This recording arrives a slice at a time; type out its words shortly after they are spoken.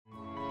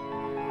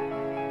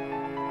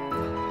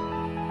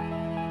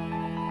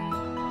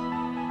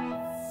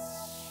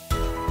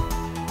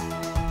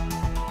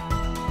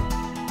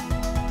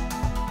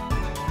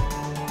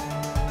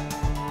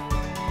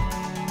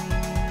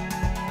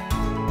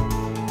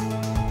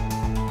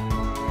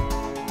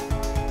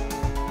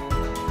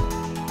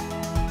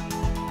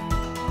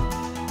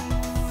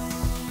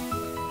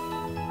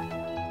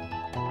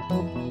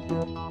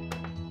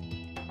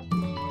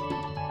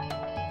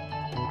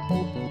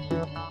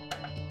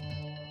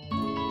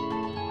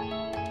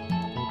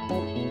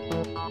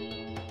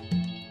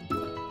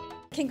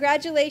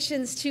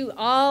congratulations to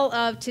all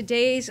of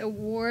today's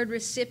award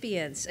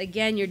recipients.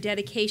 Again, your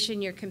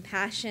dedication, your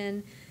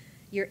compassion,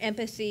 your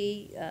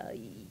empathy,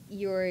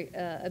 your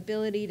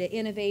ability to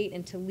innovate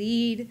and to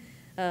lead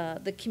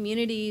the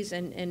communities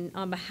and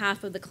on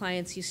behalf of the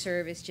clients you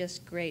serve is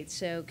just great.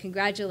 So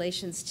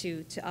congratulations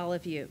to all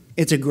of you.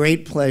 It's a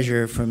great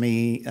pleasure for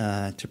me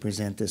to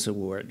present this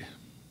award.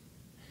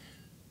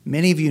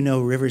 Many of you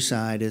know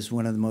Riverside is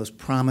one of the most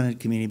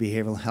prominent community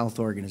behavioral health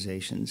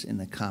organizations in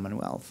the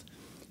Commonwealth,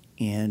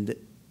 and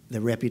the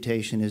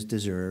reputation is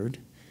deserved.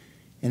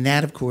 And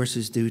that, of course,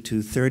 is due to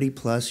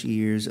 30-plus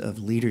years of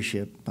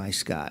leadership by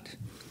Scott.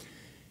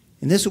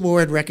 And this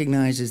award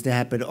recognizes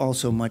that, but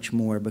also much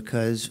more,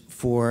 because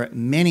for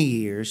many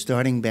years,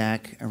 starting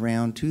back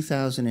around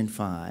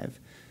 2005,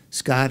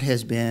 Scott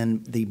has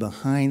been the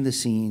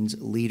behind-the-scenes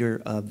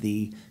leader of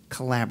the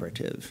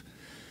collaborative.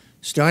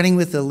 Starting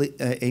with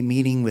a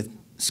meeting with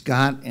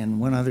Scott and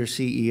one other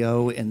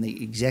CEO and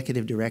the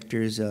executive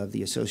directors of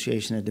the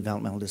Association of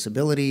Developmental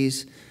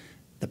Disabilities,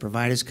 the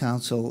Providers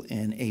Council,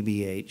 and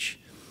ABH,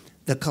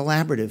 the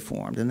collaborative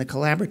formed. And the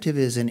collaborative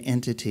is an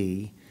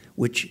entity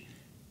which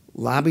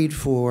lobbied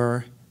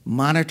for,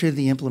 monitored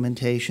the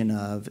implementation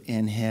of,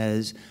 and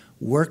has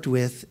worked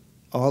with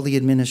all the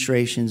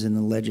administrations in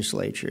the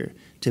legislature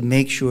to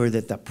make sure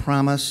that the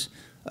promise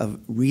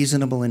of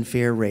reasonable and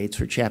fair rates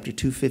for Chapter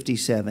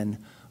 257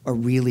 are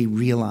really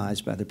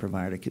realized by the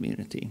provider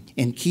community.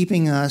 And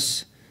keeping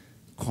us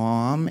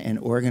calm and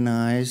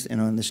organized and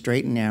on the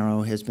straight and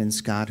narrow has been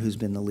Scott, who's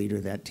been the leader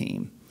of that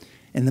team.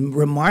 And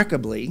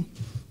remarkably,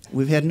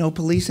 we've had no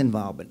police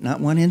involvement, not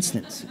one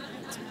instance,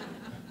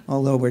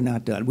 although we're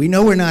not done. We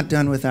know we're not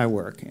done with our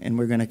work, and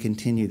we're going to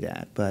continue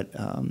that. But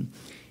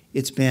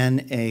it's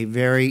been a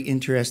very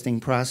interesting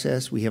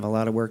process. We have a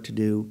lot of work to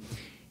do.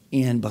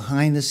 And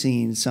behind the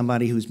scenes,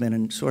 somebody who's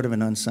been sort of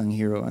an unsung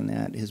hero on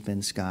that has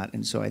been Scott.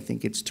 And so I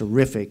think it's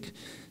terrific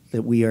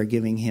that we are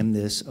giving him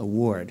this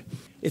award.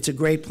 It's a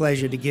great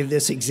pleasure to give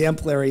this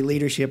Exemplary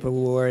Leadership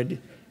Award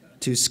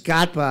to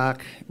Scott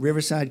Bock,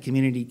 Riverside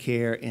Community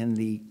Care, and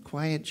the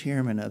quiet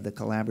chairman of the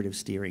Collaborative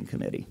Steering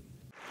Committee.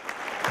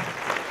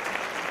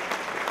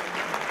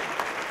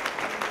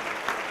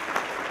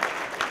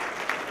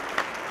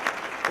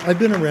 I've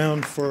been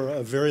around for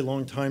a very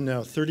long time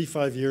now,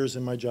 35 years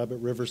in my job at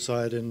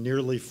Riverside and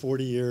nearly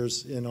 40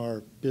 years in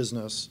our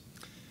business.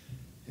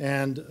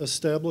 And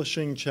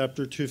establishing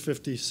Chapter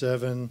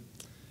 257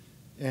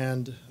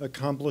 and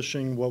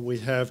accomplishing what we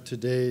have to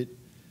date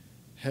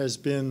has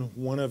been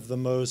one of the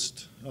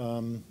most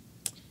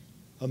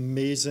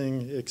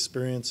amazing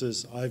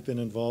experiences I've been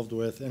involved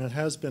with. And it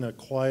has been a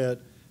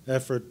quiet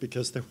effort,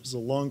 because there was a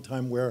long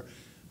time where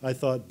I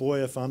thought,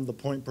 boy, if I'm the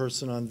point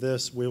person on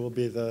this, we will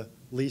be the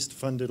least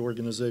funded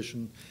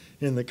organization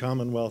in the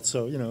Commonwealth.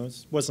 So, you know,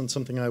 it wasn't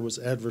something I was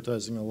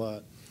advertising a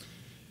lot.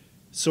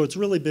 So it's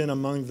really been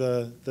among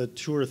the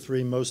 2 or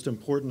 3 most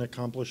important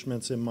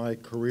accomplishments in my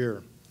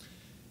career.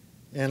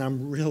 And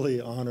I'm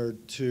really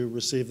honored to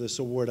receive this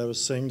award. I was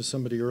saying to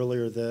somebody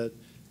earlier that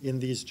in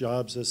these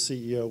jobs as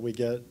CEO, we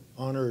get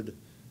honored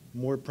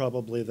more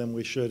probably than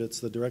we should.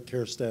 It's the direct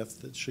care staff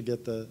that should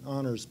get the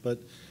honors,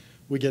 but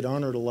we get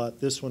honored a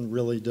lot. This one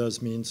really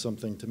does mean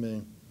something to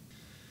me.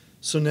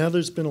 So now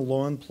there's been a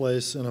law in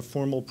place and a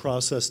formal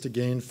process to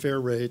gain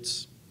fair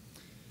rates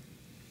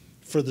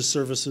for the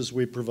services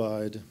we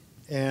provide.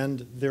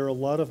 And there are a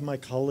lot of my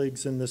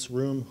colleagues in this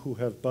room who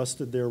have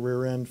busted their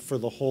rear end for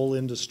the whole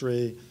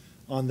industry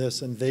on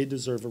this, and they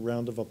deserve a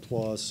round of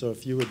applause. So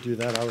if you would do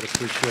that, I would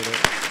appreciate it.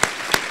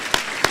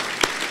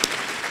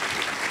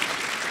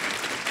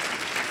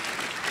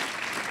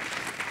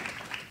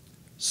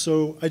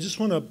 So I just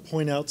want to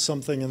point out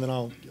something, and then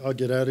I'll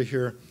get out of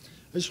here.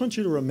 I just want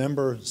you to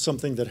remember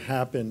something that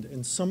happened,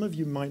 and some of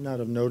you might not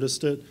have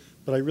noticed it,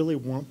 but I really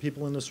want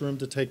people in this room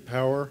to take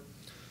power.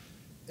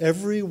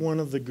 Every one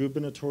of the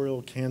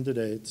gubernatorial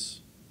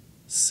candidates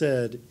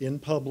said in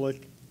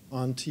public,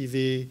 on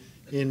TV,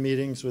 in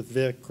meetings with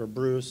Vic or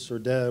Bruce or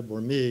Deb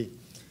or me,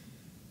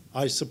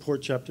 I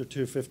support Chapter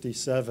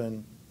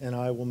 257, and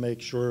I will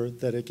make sure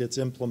that it gets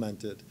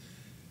implemented.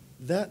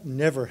 That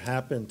never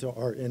happened to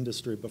our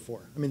industry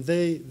before. I mean,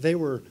 they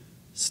were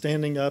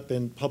standing up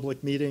in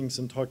public meetings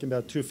and talking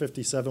about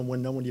 257 when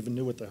no one even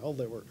knew what the hell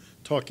they were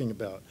talking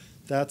about.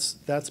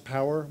 That's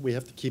power. We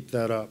have to keep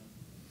that up.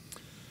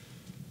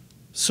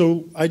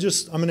 So I'm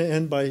going to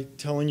end by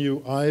telling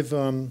you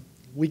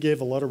we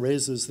gave a lot of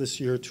raises this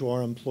year to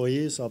our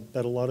employees. I'll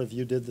bet a lot of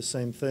you did the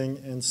same thing.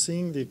 And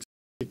seeing the